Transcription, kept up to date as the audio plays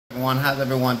everyone. How's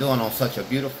everyone doing on such a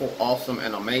beautiful, awesome,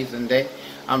 and amazing day?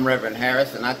 I'm Reverend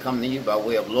Harris, and I come to you by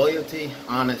way of loyalty,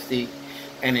 honesty,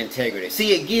 and integrity.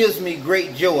 See, it gives me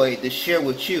great joy to share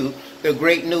with you the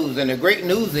great news, and the great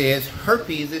news is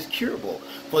herpes is curable.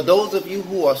 For those of you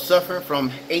who are suffering from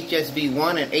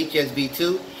HSV1 and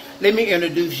HSV2, let me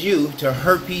introduce you to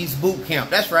Herpes Boot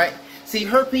Camp. That's right. See,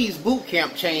 Herpes Boot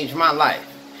Camp changed my life.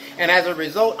 And as a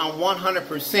result, I'm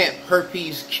 100%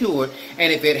 herpes cured.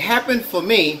 And if it happened for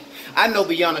me, I know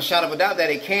beyond a shadow of a doubt that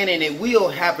it can and it will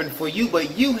happen for you.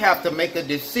 But you have to make a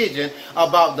decision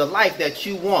about the life that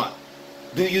you want.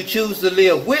 Do you choose to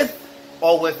live with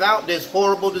or without this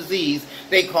horrible disease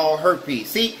they call herpes?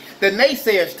 See, the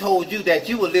naysayers told you that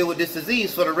you would live with this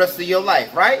disease for the rest of your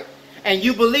life, right? And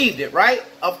you believed it, right?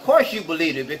 Of course you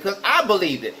believed it, because I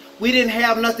believed it. We didn't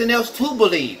have nothing else to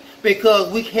believe,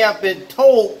 because we have been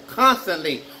told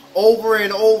constantly over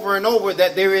and over and over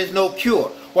that there is no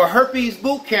cure. Well, Herpes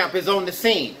Boot Camp is on the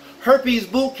scene. Herpes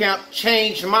Boot Camp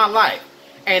changed my life.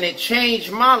 And it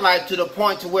changed my life to the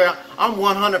point to where I'm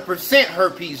 100%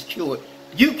 herpes cured.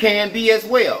 You can be as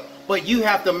well, but you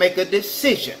have to make a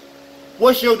decision.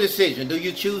 What's your decision? Do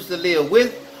you choose to live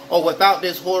with or without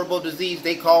this horrible disease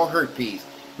they call herpes?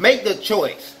 Make the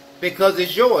choice, because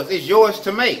it's yours. It's yours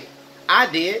to make. I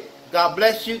did. God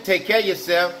bless you. Take care of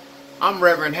yourself. I'm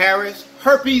Reverend Harris.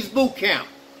 Herpes Boot Camp.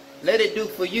 Let it do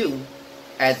for you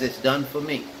as it's done for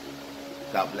me.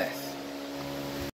 God bless.